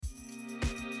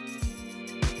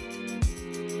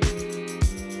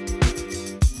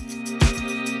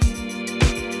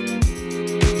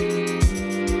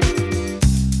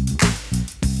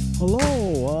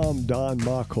Don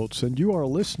Machholz, and you are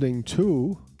listening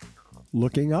to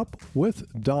Looking Up with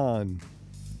Don.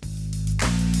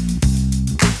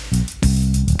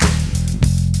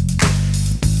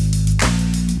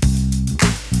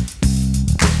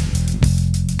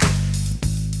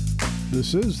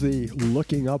 This is the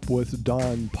Looking Up with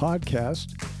Don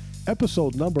podcast,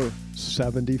 episode number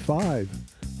 75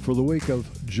 for the week of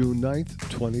June 9th,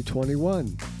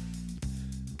 2021.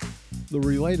 The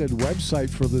related website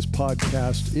for this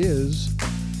podcast is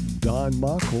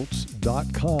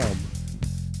donmachholz.com.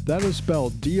 That is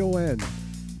spelled DONMACHHOLZ,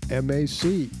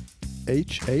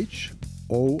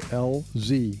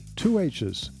 2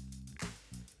 H's.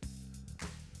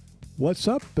 What's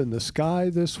up in the sky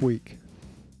this week?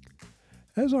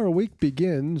 As our week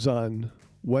begins on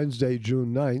Wednesday,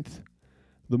 June 9th,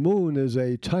 the moon is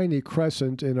a tiny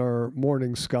crescent in our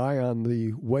morning sky on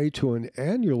the way to an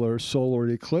annular solar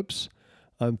eclipse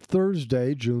on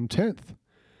Thursday, June 10th.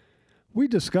 We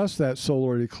discussed that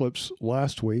solar eclipse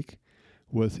last week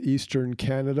with eastern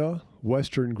Canada,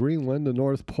 western Greenland, the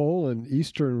North Pole, and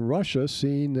eastern Russia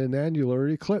seeing an annular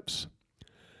eclipse.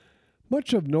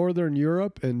 Much of northern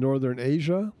Europe and northern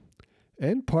Asia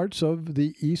and parts of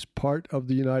the east part of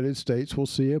the United States will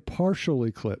see a partial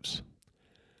eclipse.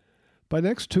 By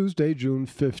next Tuesday, June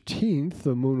 15th,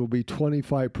 the moon will be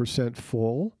 25%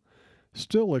 full,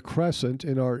 still a crescent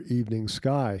in our evening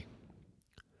sky.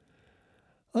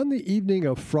 On the evening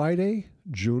of Friday,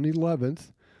 June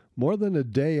 11th, more than a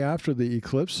day after the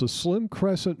eclipse, a slim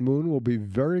crescent moon will be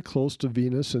very close to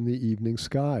Venus in the evening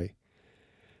sky.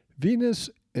 Venus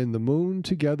and the moon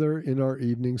together in our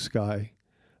evening sky.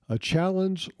 A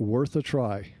challenge worth a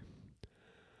try.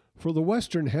 For the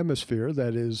Western Hemisphere,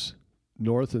 that is,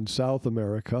 North and South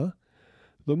America,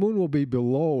 the moon will be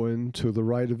below and to the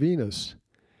right of Venus.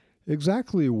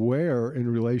 Exactly where in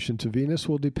relation to Venus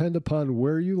will depend upon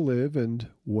where you live and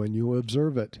when you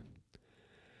observe it.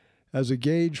 As a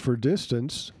gauge for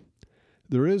distance,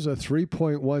 there is a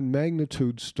 3.1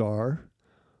 magnitude star,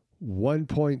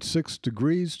 1.6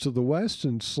 degrees to the west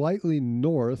and slightly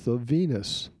north of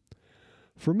Venus.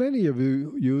 For many of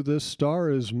you, this star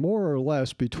is more or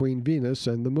less between Venus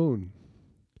and the moon.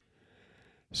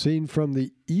 Seen from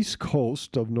the east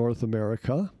coast of North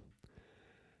America,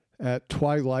 at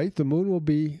twilight, the moon will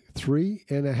be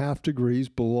 3.5 degrees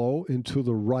below and to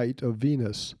the right of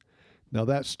Venus. Now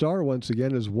that star, once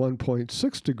again, is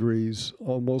 1.6 degrees,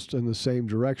 almost in the same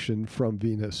direction from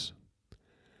Venus.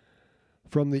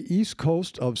 From the east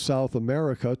coast of South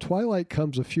America, twilight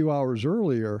comes a few hours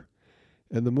earlier,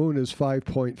 and the moon is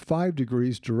 5.5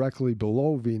 degrees directly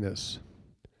below Venus.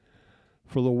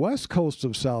 For the west coast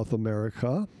of South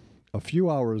America, a few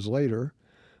hours later,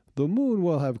 the moon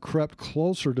will have crept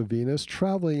closer to Venus,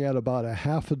 traveling at about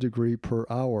 0.5 degree per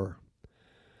hour.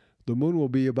 The moon will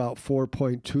be about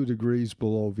 4.2 degrees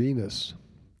below Venus.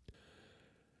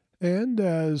 And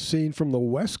as seen from the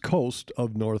west coast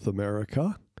of North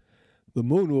America, the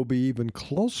moon will be even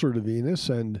closer to Venus,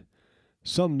 and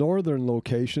some northern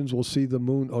locations will see the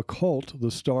moon occult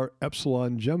the star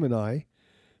Epsilon Gemini,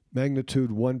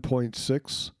 magnitude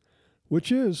 1.6, which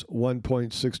is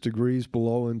 1.6 degrees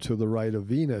below and to the right of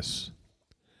Venus.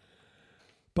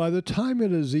 By the time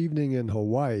it is evening in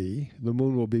Hawaii, the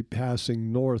moon will be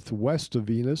passing northwest of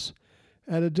Venus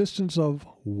at a distance of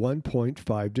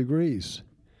 1.5 degrees.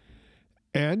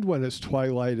 And when it's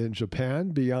twilight in Japan,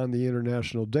 beyond the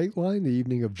international dateline, the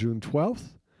evening of June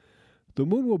 12th, the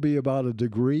moon will be about 1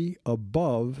 degree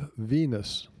above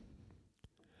Venus.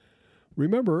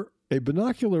 Remember, a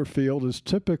binocular field is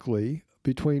typically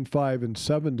between 5 and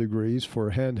 7 degrees for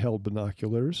handheld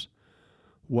binoculars,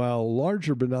 while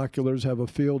larger binoculars have a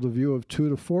field of view of 2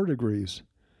 to 4 degrees.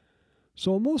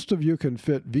 So most of you can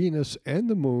fit Venus and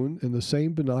the moon in the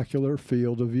same binocular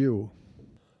field of view.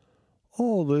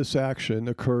 All this action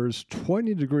occurs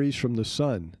 20 degrees from the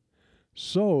sun,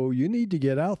 so you need to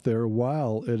get out there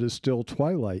while it is still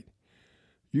twilight.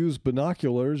 Use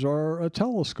binoculars or a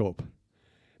telescope.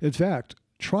 In fact,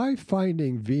 try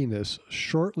finding Venus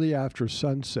shortly after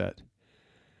sunset.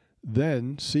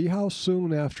 Then see how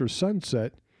soon after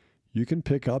sunset you can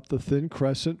pick up the thin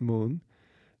crescent moon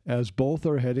as both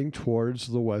are heading towards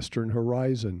the western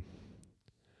horizon.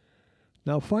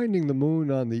 Now, finding the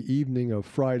moon on the evening of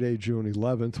Friday, June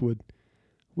 11th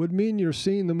would mean you're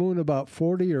seeing the moon about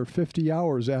 40 or 50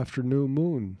 hours after new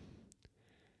moon.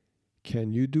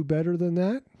 Can you do better than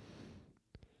that?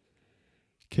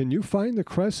 Can you find the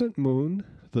crescent moon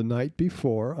the night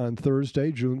before on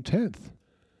Thursday, June 10th?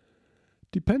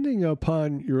 Depending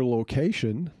upon your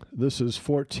location, this is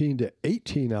 14 to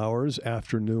 18 hours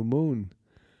after new moon.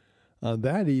 On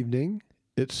that evening,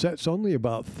 it sets only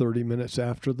about 30 minutes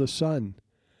after the sun.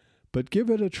 But give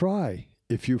it a try.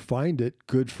 If you find it,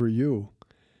 good for you.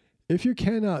 If you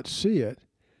cannot see it,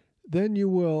 then you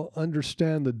will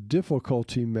understand the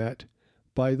difficulty met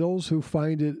by those who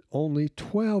find it only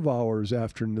 12 hours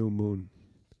after new moon.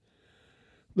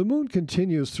 The moon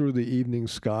continues through the evening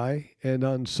sky, and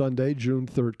on Sunday, June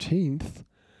 13th,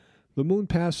 the moon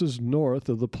passes north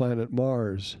of the planet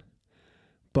Mars.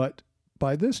 But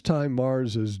by this time,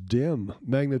 Mars is dim,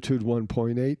 magnitude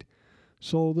 1.8,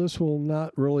 so this will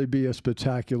not really be a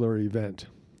spectacular event.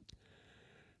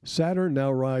 Saturn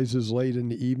now rises late in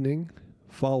the evening,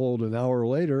 followed an hour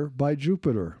later by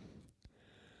Jupiter.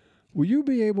 Will you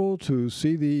be able to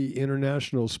see the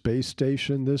International Space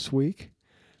Station this week,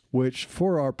 which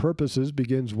for our purposes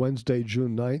begins Wednesday,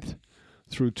 June 9th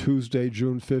through Tuesday,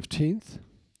 June 15th?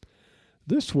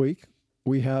 This week,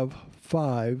 we have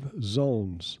 5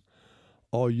 zones.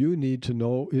 All you need to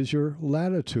know is your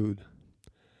latitude.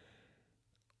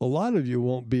 A lot of you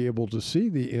won't be able to see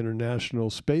the International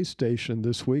Space Station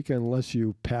this week unless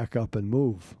you pack up and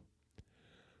move.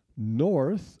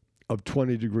 North of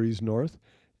 20 degrees north,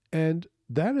 and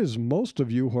that is most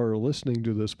of you who are listening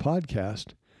to this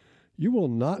podcast, you will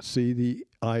not see the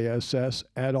ISS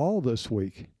at all this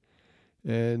week.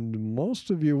 And most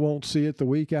of you won't see it the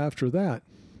week after that.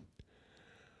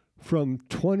 From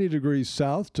 20 degrees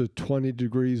south to 20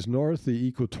 degrees north, the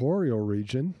equatorial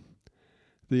region,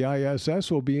 the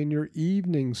ISS will be in your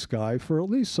evening sky for at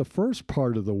least the first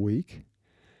part of the week,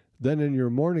 then in your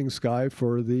morning sky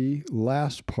for the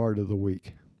last part of the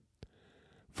week.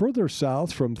 Further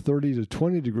south, from 30 to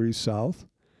 20 degrees south,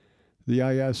 the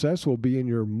ISS will be in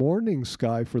your morning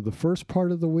sky for the first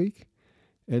part of the week,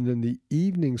 and in the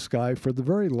evening sky for the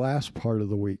very last part of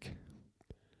the week.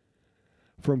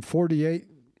 From 48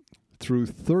 through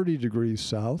 30 degrees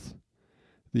south,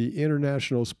 the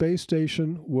International Space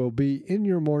Station will be in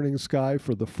your morning sky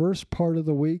for the first part of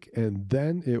the week, and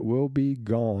then it will be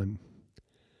gone.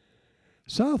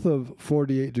 South of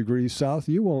 48 degrees south,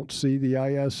 you won't see the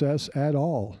ISS at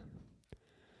all.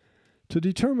 To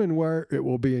determine where it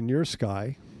will be in your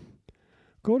sky,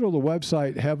 go to the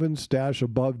website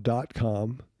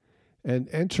heavens-above.com and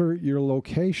enter your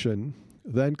location,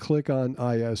 then click on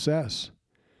ISS.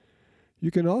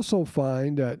 You can also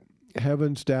find at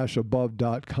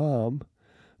heavens-above.com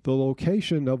the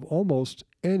location of almost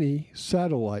any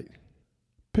satellite.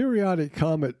 Periodic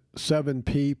comet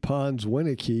 7P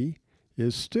Pons-Winnicky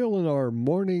is still in our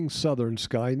morning southern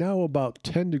sky, now about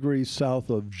 10 degrees south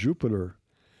of Jupiter.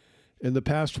 In the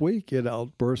past week, it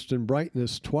outburst in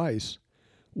brightness twice,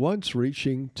 once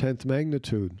reaching 10th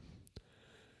magnitude.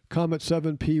 Comet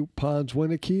 7P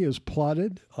Pons-Winnicky is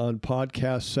plotted on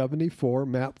podcast 74,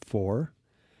 map 4,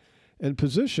 and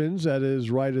positions at his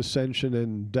right ascension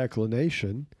and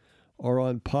declination are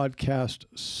on podcast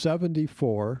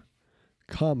 74,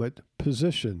 comet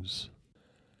positions.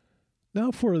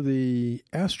 Now for the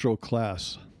astral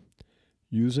class,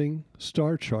 using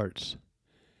star charts.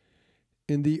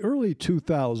 In the early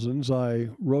 2000s, I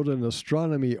wrote an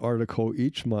astronomy article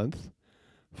each month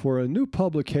for a new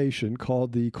publication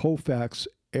called the Colfax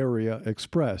Area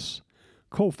Express,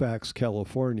 Colfax,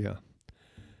 California.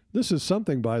 This is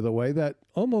something, by the way, that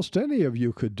almost any of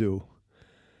you could do.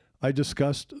 I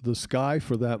discussed the sky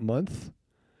for that month,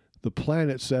 the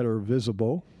planets that are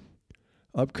visible,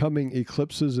 upcoming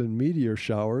eclipses and meteor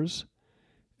showers,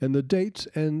 and the dates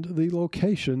and the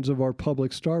locations of our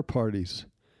public star parties.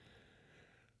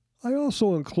 I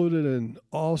also included an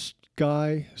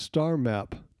all-sky star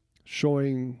map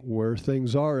showing where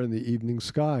things are in the evening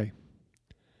sky.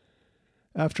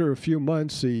 After a few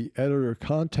months, the editor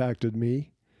contacted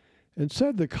me and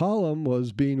said the column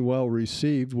was being well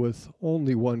received with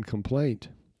only one complaint.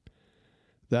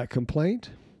 That complaint?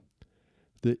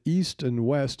 The east and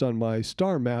west on my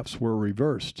star maps were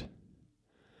reversed.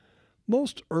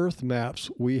 Most Earth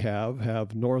maps we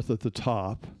have north at the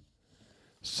top,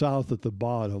 south at the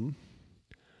bottom,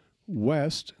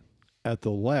 west at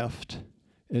the left,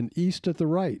 and east at the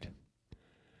right.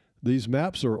 These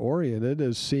maps are oriented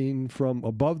as seen from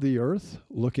above the Earth,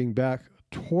 looking back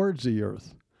towards the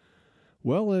Earth.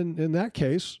 Well, in that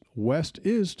case, west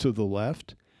is to the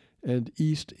left and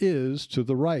east is to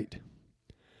the right.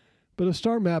 But a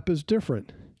star map is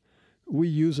different. We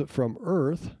use it from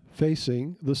Earth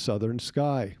facing the southern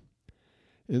sky.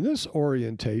 In this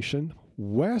orientation,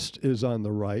 west is on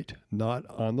the right, not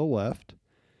on the left,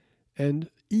 and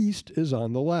east is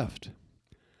on the left.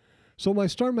 So my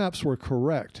star maps were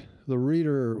correct. The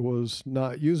reader was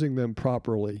not using them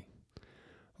properly,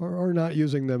 or not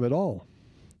using them at all.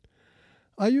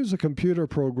 I use a computer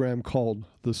program called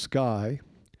The Sky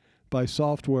by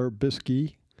Software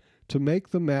Bisky to make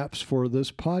the maps for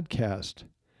this podcast.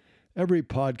 Every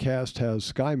podcast has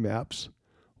sky maps,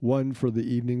 one for the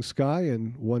evening sky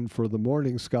and one for the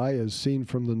morning sky as seen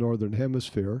from the northern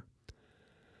hemisphere,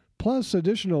 plus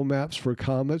additional maps for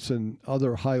comets and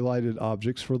other highlighted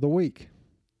objects for the week.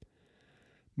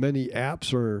 Many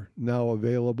apps are now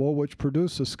available which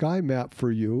produce a sky map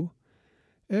for you,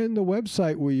 and the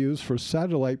website we use for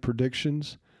satellite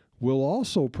predictions will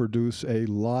also produce a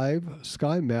live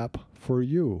sky map for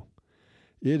you.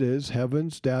 It is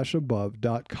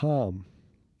heavens-above.com.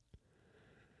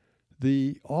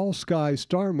 The all-sky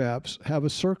star maps have a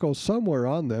circle somewhere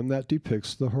on them that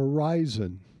depicts the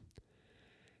horizon.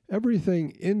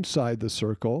 Everything inside the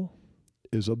circle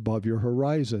is above your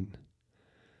horizon.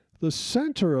 The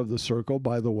center of the circle,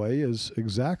 by the way, is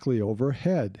exactly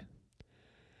overhead.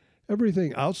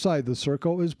 Everything outside the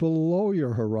circle is below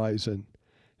your horizon,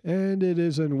 and it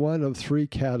is in one of three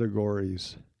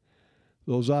categories.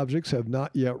 Those objects have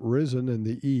not yet risen in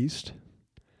the east,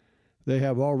 they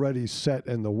have already set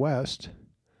in the west,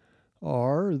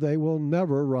 or they will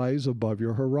never rise above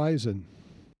your horizon.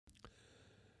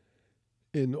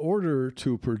 In order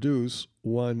to produce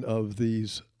one of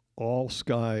these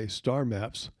all-sky star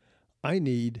maps, I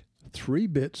need 3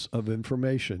 bits of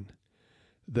information.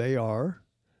 They are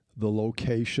the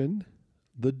location,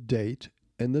 the date,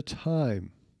 and the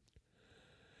time.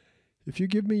 If you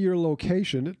give me your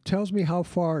location, it tells me how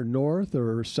far north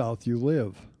or south you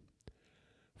live.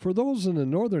 For those in the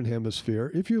northern hemisphere,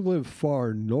 if you live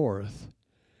far north,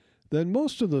 then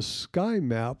most of the sky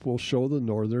map will show the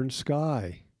northern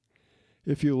sky.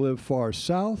 If you live far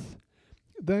south,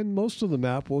 then most of the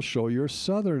map will show your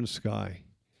southern sky.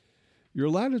 Your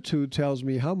latitude tells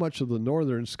me how much of the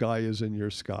northern sky is in your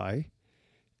sky,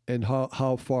 and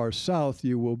how far south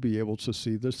you will be able to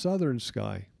see the southern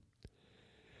sky.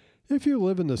 If you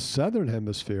live in the southern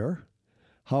hemisphere,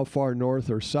 how far north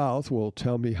or south will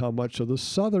tell me how much of the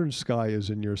southern sky is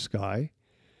in your sky,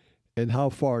 and how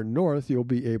far north you'll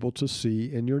be able to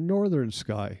see in your northern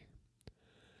sky.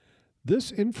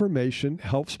 This information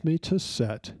helps me to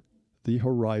set the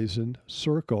horizon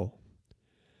circle.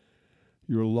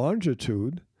 Your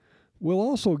longitude will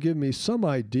also give me some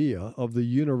idea of the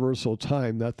universal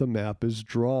time that the map is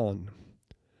drawn.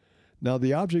 Now,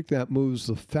 the object that moves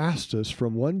the fastest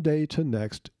from one day to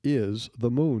next is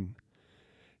the moon.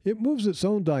 It moves its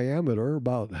own diameter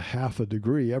about half a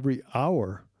degree every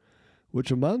hour,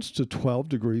 which amounts to 12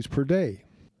 degrees per day.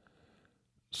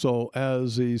 So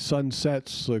as the sun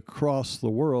sets across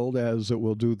the world, as it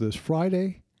will do this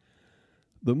Friday,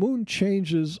 the moon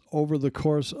changes over the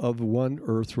course of one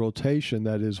Earth rotation,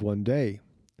 that is, one day.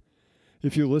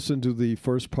 If you listen to the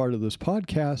first part of this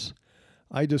podcast,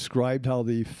 I described how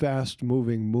the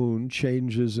fast-moving moon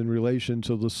changes in relation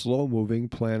to the slow-moving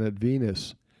planet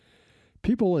Venus.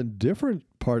 People in different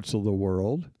parts of the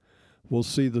world will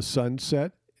see the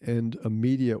sunset and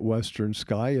immediate western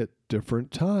sky at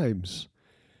different times,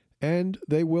 and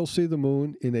they will see the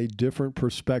moon in a different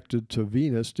perspective to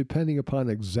Venus depending upon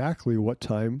exactly what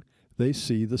time they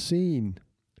see the scene.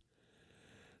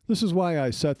 This is why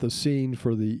I set the scene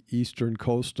for the eastern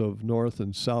coast of North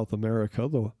and South America,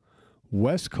 the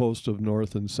west coast of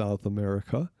North and South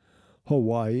America,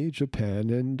 Hawaii, Japan,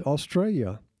 and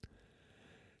Australia.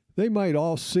 They might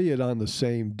all see it on the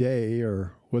same day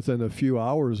or within a few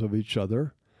hours of each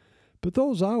other, but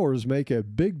those hours make a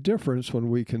big difference when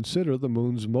we consider the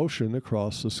moon's motion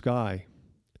across the sky.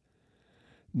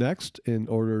 Next, in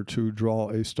order to draw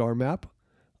a star map,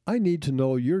 I need to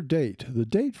know your date, the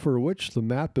date for which the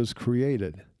map is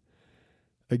created.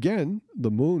 Again,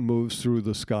 the moon moves through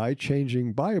the sky,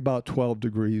 changing by about 12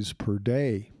 degrees per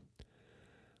day.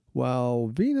 While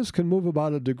Venus can move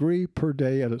about a degree per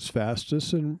day at its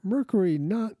fastest, and Mercury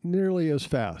not nearly as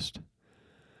fast.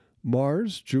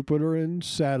 Mars, Jupiter, and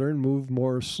Saturn move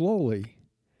more slowly.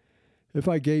 If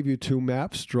I gave you 2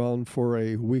 maps drawn for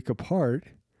a week apart,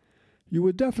 you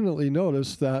would definitely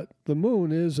notice that the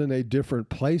moon is in a different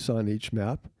place on each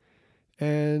map,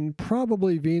 and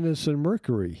probably Venus and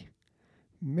Mercury.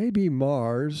 Maybe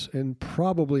Mars, and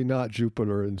probably not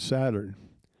Jupiter and Saturn.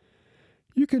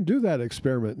 You can do that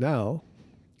experiment now.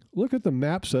 Look at the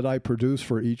maps that I produce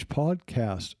for each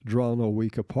podcast, drawn a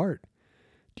week apart.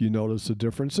 Do you notice the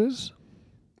differences?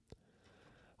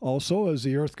 Also, as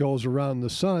the Earth goes around the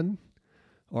sun,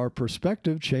 our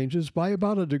perspective changes by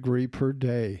about a degree per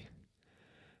day.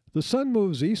 The sun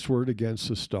moves eastward against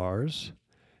the stars,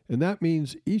 and that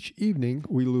means each evening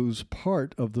we lose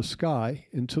part of the sky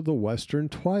into the western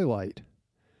twilight.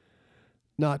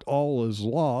 Not all is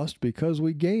lost because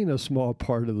we gain a small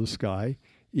part of the sky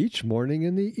each morning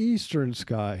in the eastern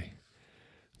sky.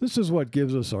 This is what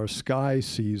gives us our sky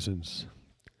seasons.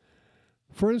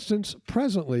 For instance,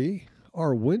 presently,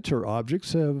 our winter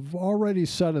objects have already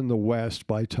set in the west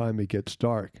by time it gets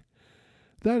dark.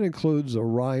 That includes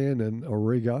Orion and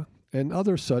Auriga and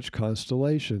other such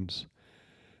constellations.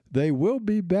 They will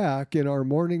be back in our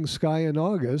morning sky in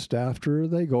August after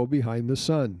they go behind the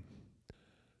sun.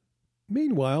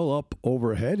 Meanwhile, up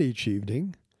overhead each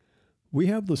evening, we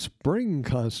have the spring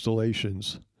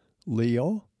constellations,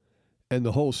 Leo, and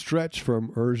the whole stretch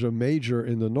from Ursa Major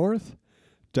in the north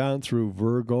down through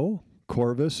Virgo,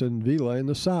 Corvus, and Vela in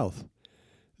the south.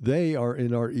 They are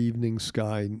in our evening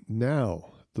sky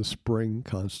now, the spring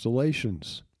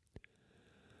constellations.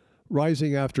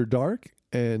 Rising after dark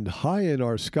and high in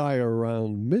our sky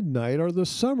around midnight are the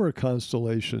summer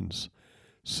constellations,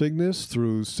 Cygnus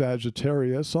through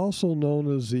Sagittarius, also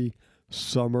known as the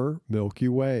summer Milky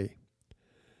Way.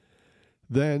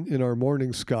 Then in our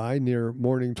morning sky near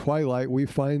morning twilight we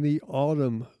find the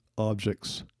autumn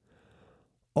objects.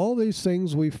 All these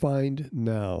things we find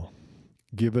now.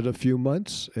 Give it a few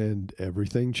months and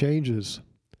everything changes.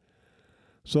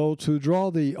 So to draw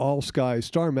the all-sky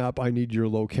star map, I need your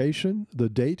location, the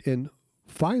date, and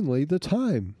finally the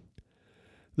time.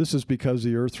 This is because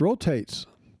the Earth rotates.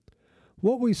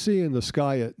 What we see in the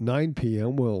sky at 9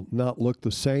 p.m. will not look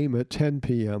the same at 10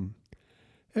 p.m.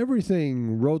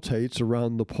 Everything rotates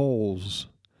around the poles.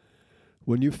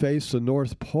 When you face the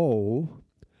North Pole,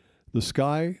 the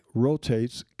sky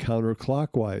rotates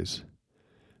counterclockwise.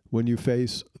 When you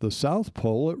face the South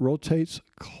Pole, it rotates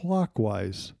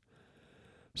clockwise.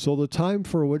 So the time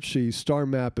for which the star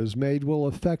map is made will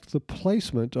affect the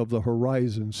placement of the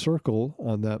horizon circle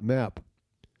on that map.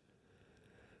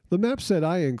 The maps that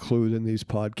I include in these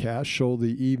podcasts show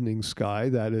the evening sky,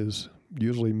 that is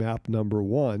usually map number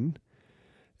 1,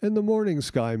 and the morning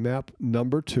sky, map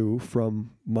number 2,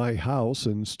 from my house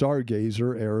in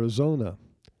Stargazer, Arizona.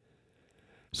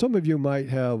 Some of you might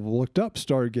have looked up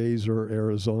Stargazer,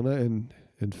 Arizona,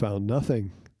 and found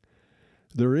nothing.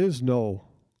 There is no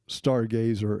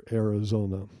Stargazer,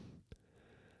 Arizona.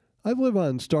 I live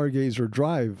on Stargazer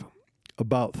Drive,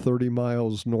 about 30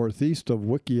 miles northeast of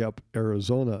Wickiup,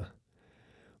 Arizona.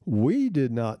 We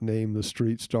did not name the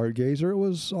street Stargazer. It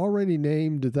was already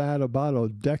named that about a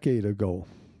decade ago.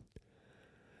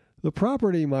 The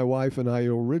property my wife and I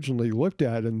originally looked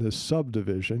at in this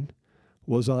subdivision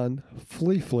was on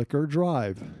Flea Flicker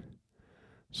Drive.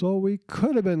 So we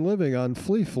could have been living on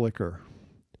Flea Flicker.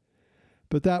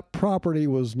 But that property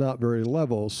was not very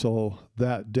level, so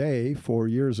that day, 4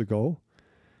 years ago,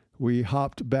 we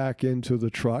hopped back into the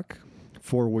truck,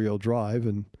 four-wheel drive,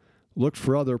 and looked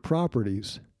for other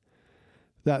properties.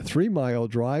 That 3-mile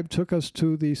drive took us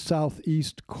to the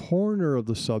southeast corner of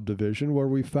the subdivision where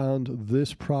we found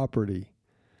this property,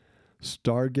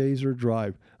 Stargazer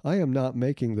Drive. I am not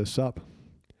making this up.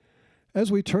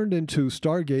 As we turned into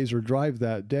Stargazer Drive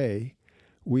that day,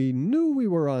 we knew we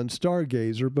were on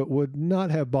Stargazer, but would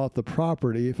not have bought the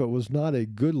property if it was not a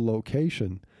good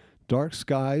location, dark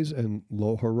skies and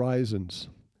low horizons.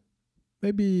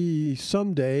 Maybe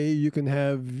someday you can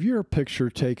have your picture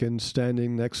taken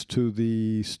standing next to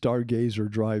the Stargazer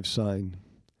Drive sign.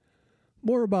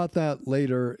 More about that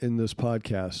later in this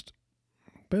podcast,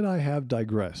 but I have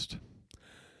digressed.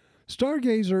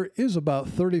 Stargazer is about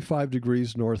 35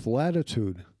 degrees north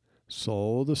latitude,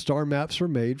 so the star maps are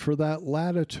made for that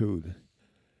latitude.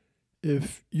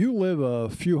 If you live a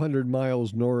few hundred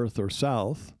miles north or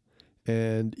south,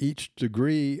 and each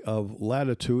degree of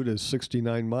latitude is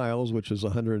 69 miles, which is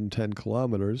 110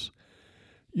 kilometers,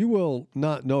 you will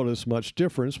not notice much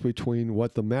difference between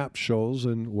what the map shows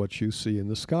and what you see in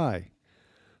the sky.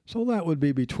 So that would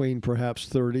be between perhaps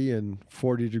 30 and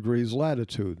 40 degrees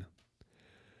latitude.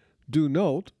 Do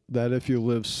note that if you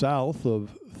live south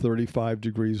of 35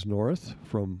 degrees north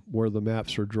from where the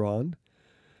maps are drawn,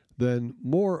 then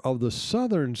more of the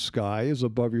southern sky is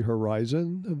above your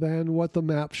horizon than what the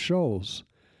map shows,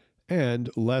 and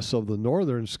less of the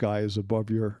northern sky is above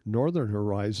your northern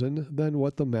horizon than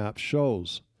what the map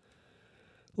shows.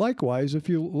 Likewise, if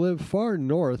you live far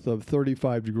north of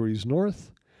 35 degrees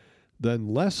north,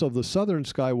 then less of the southern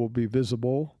sky will be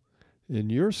visible in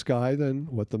your sky than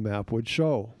what the map would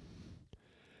show.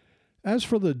 As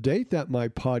for the date that my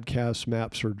podcast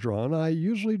maps are drawn, I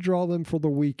usually draw them for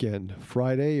the weekend,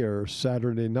 Friday or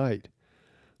Saturday night.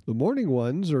 The morning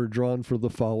ones are drawn for the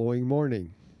following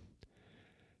morning.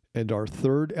 And our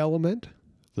third element,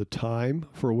 the time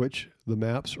for which the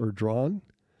maps are drawn.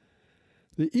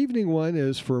 The evening one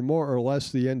is for more or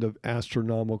less the end of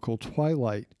astronomical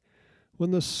twilight,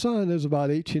 when the sun is about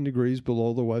 18 degrees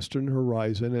below the western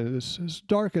horizon and is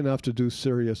dark enough to do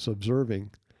serious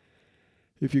observing.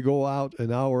 If you go out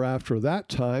an hour after that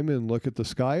time and look at the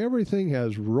sky, everything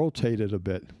has rotated a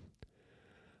bit.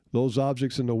 Those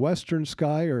objects in the western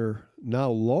sky are now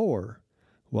lower,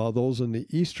 while those in the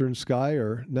eastern sky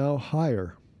are now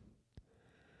higher.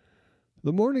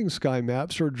 The morning sky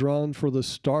maps are drawn for the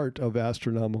start of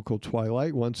astronomical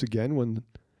twilight, once again when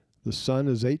the sun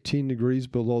is 18 degrees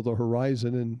below the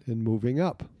horizon and moving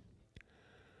up.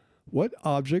 What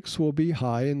objects will be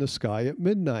high in the sky at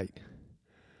midnight?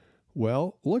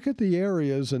 Well, look at the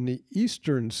areas in the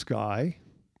eastern sky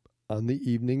on the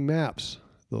evening maps,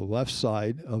 the left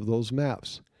side of those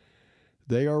maps.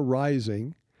 They are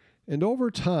rising, and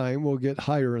over time will get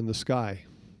higher in the sky.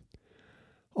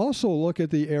 Also look at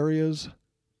the areas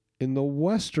in the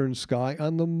western sky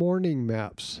on the morning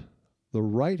maps, the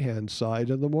right-hand side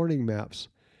of the morning maps.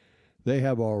 They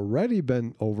have already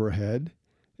been overhead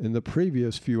in the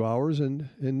previous few hours, and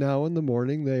now in the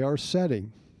morning they are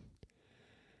setting.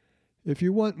 If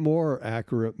you want more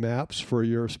accurate maps for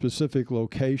your specific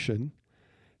location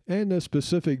and a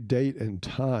specific date and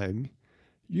time,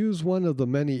 use one of the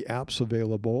many apps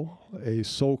available, a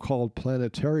so-called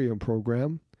planetarium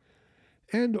program,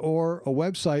 and or a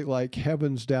website like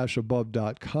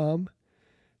heavens-above.com,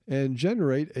 and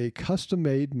generate a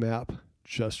custom-made map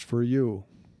just for you.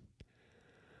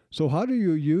 So how do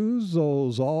you use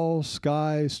those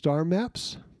all-sky star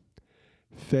maps?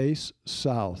 Face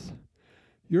south.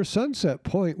 Your sunset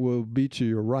point will be to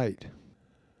your right.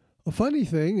 A funny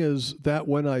thing is that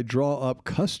when I draw up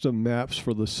custom maps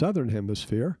for the southern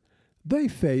hemisphere, they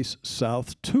face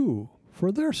south too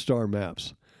for their star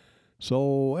maps.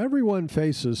 So everyone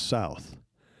faces south.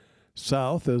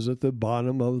 South is at the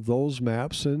bottom of those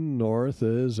maps and north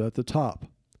is at the top.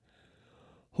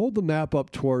 Hold the map up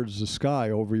towards the sky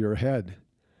over your head.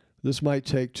 This might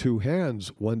take two hands,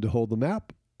 one to hold the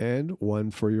map and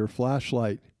one for your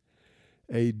flashlight.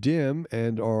 A dim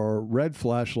and/or red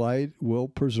flashlight will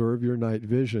preserve your night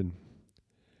vision.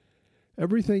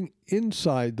 Everything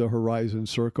inside the horizon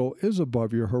circle is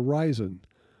above your horizon,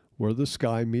 where the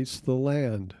sky meets the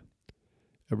land.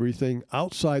 Everything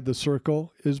outside the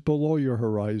circle is below your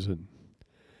horizon.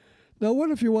 Now,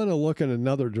 what if you want to look in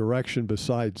another direction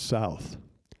besides south?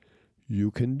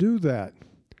 You can do that,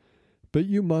 but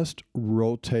you must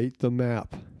rotate the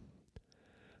map.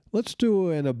 Let's do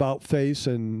an about face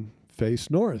and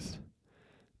face north.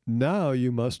 Now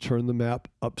you must turn the map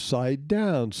upside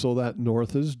down so that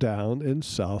north is down and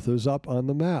south is up on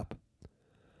the map.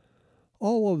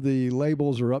 All of the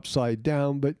labels are upside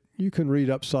down, but you can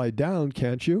read upside down,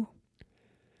 can't you?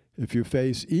 If you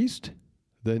face east,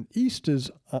 then east is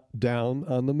down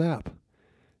on the map.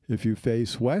 If you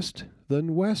face west,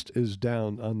 then west is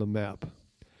down on the map.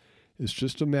 It's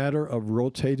just a matter of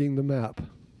rotating the map.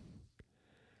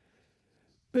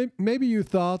 Maybe you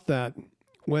thought that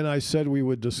when I said we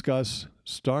would discuss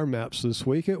star maps this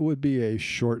week, it would be a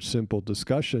short, simple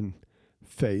discussion.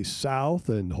 Face south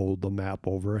and hold the map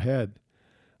overhead.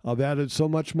 I've added so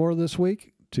much more this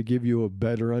week to give you a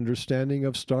better understanding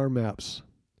of star maps.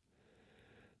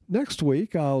 Next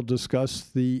week, I'll discuss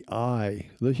the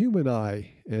eye, the human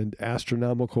eye, and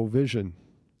astronomical vision.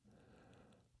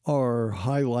 Our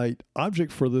highlight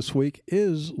object for this week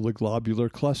is the globular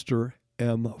cluster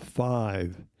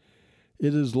M5.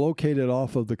 It is located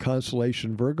off of the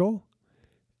constellation Virgo,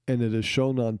 and it is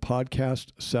shown on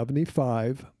podcast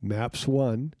 75, Maps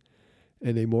 1,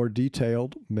 and a more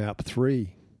detailed Map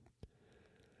 3.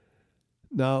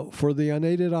 Now, for the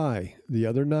unaided eye, the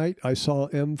other night I saw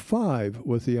M5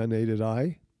 with the unaided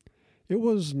eye. It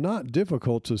was not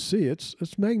difficult to see.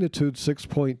 It's magnitude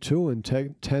 6.2 and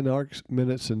 10 arc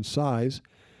minutes in size,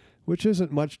 which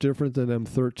isn't much different than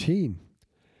M13.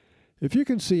 If you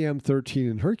can see M13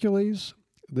 in Hercules,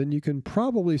 then you can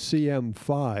probably see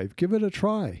M5. Give it a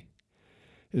try.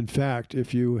 In fact,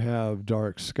 if you have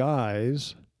dark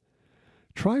skies,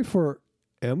 try for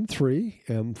M3,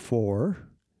 M4,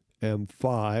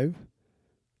 M5,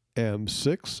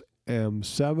 M6,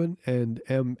 M7, and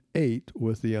M8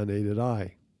 with the unaided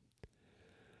eye.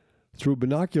 Through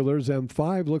binoculars,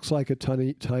 M5 looks like a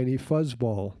tiny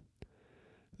fuzzball.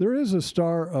 There is a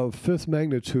star of 5th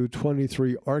magnitude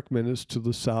 23 arc minutes to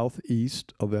the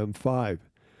southeast of M5.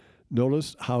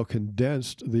 Notice how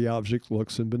condensed the object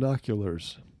looks in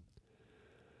binoculars.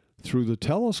 Through the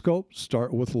telescope,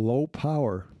 start with low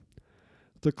power.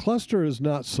 The cluster is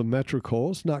not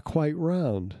symmetrical, it's not quite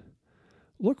round.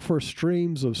 Look for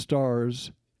streams of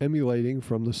stars emulating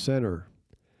from the center.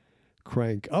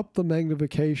 Crank up the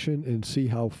magnification and see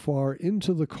how far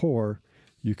into the core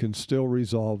you can still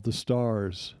resolve the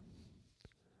stars.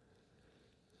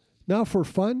 Now for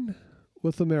fun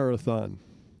with the marathon.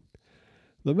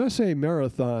 The Messier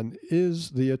Marathon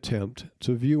is the attempt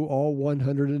to view all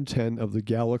 110 of the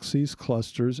galaxies,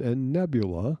 clusters, and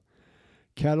nebula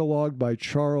cataloged by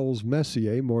Charles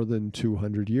Messier more than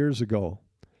 200 years ago.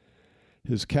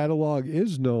 His catalog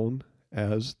is known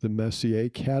as the Messier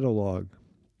Catalog.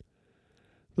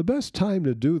 The best time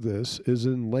to do this is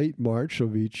in late March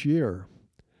of each year.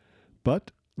 But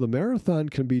the marathon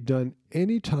can be done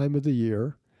any time of the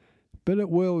year, but it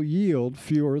will yield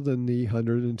fewer than the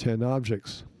 110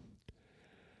 objects.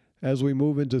 As we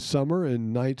move into summer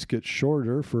and nights get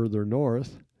shorter further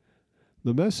north,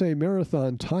 the Messier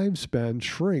Marathon time span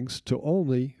shrinks to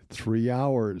only 3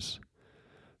 hours.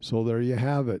 So there you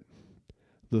have it,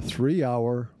 the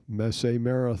 3-hour Messier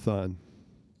Marathon.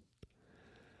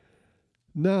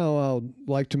 Now I'd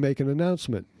like to make an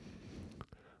announcement.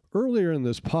 Earlier in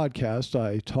this podcast,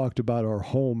 I talked about our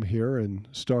home here in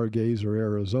Stargazer,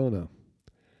 Arizona.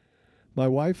 My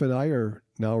wife and I are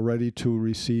now ready to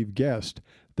receive guests,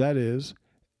 that is,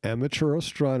 amateur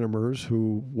astronomers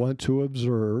who want to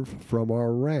observe from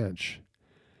our ranch.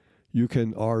 You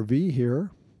can RV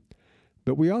here,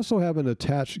 but we also have an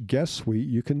attached guest suite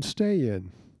you can stay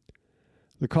in.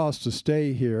 The cost to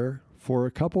stay here for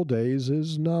a couple days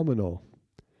is nominal.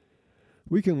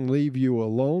 We can leave you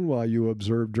alone while you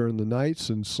observe during the nights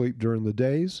and sleep during the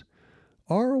days,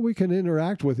 or we can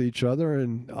interact with each other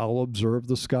and I'll observe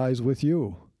the skies with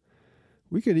you.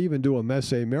 We could even do a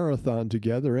Messier Marathon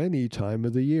together any time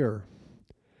of the year.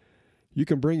 You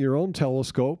can bring your own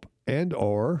telescope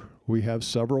and/or we have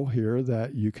several here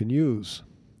that you can use.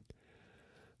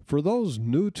 For those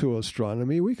new to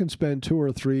astronomy, we can spend 2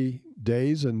 or 3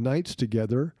 days and nights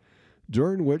together,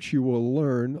 during which you will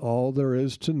learn all there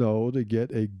is to know to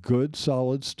get a good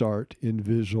solid start in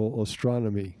visual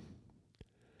astronomy.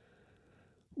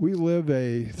 We live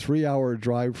a 3-hour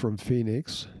drive from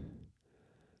Phoenix,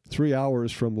 3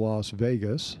 hours from Las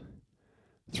Vegas,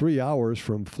 3 hours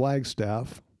from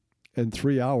Flagstaff, and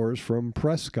 3 hours from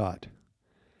Prescott.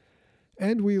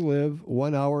 And we live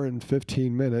 1 hour and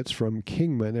 15 minutes from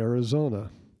Kingman,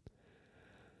 Arizona.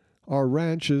 Our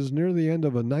ranch is near the end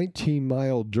of a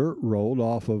 19-mile dirt road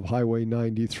off of Highway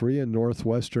 93 in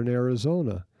northwestern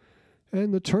Arizona,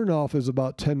 and the turnoff is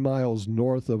about 10 miles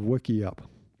north of Wickiup.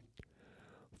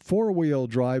 4-wheel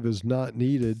drive is not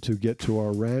needed to get to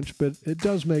our ranch, but it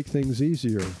does make things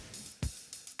easier.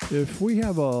 If we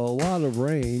have a lot of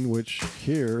rain, which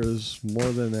here is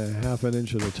more than a half an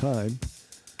inch at a time,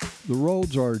 the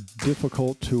roads are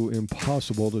difficult to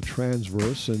impossible to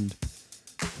transverse and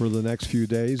for the next few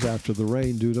days after the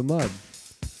rain due to mud.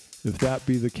 If that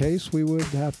be the case, we would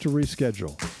have to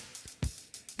reschedule.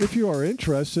 If you are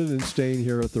interested in staying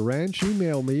here at the ranch,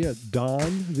 email me at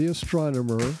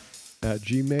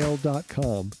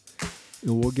dontheastronomer@gmail.com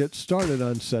and we'll get started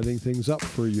on setting things up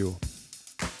for you.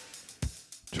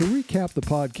 To recap the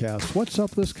podcast, what's up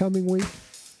this coming week?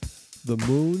 The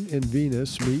Moon and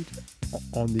Venus meet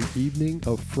on the evening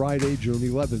of Friday, June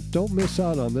 11th. Don't miss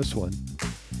out on this one.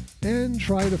 And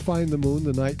try to find the moon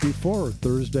the night before,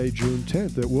 Thursday, June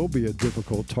 10th. It will be a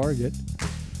difficult target.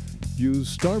 Use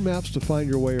star maps to find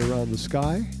your way around the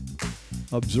sky.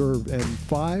 Observe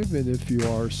M5, and if you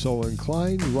are so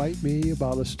inclined, write me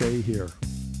about a stay here.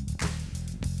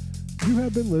 You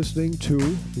have been listening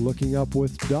to Looking Up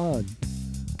with Don,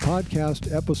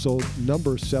 podcast episode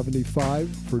number 75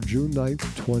 for June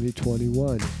 9th,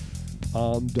 2021.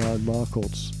 I'm Don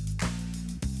Machholz.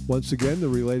 Once again, the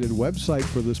related website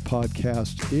for this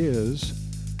podcast is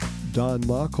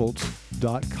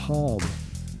donmachholz.com.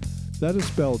 That is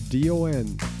spelled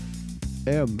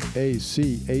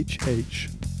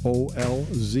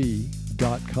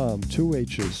DonMachholz.com, 2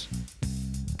 H's.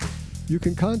 You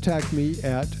can contact me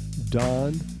at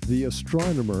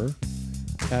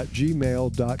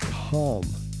dontheastronomer@gmail.com.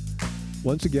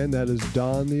 Once again, that is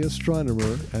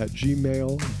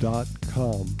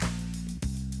dontheastronomer@gmail.com.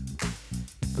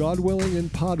 God willing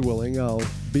and pod willing, I'll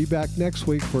be back next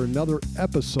week for another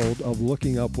episode of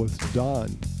Looking Up with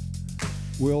Don.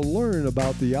 We'll learn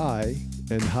about the eye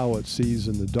and how it sees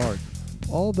in the dark.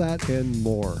 All that and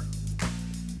more.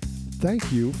 Thank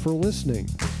you for listening.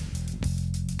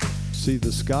 See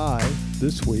the sky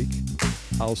this week.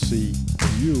 I'll see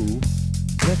you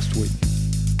next week.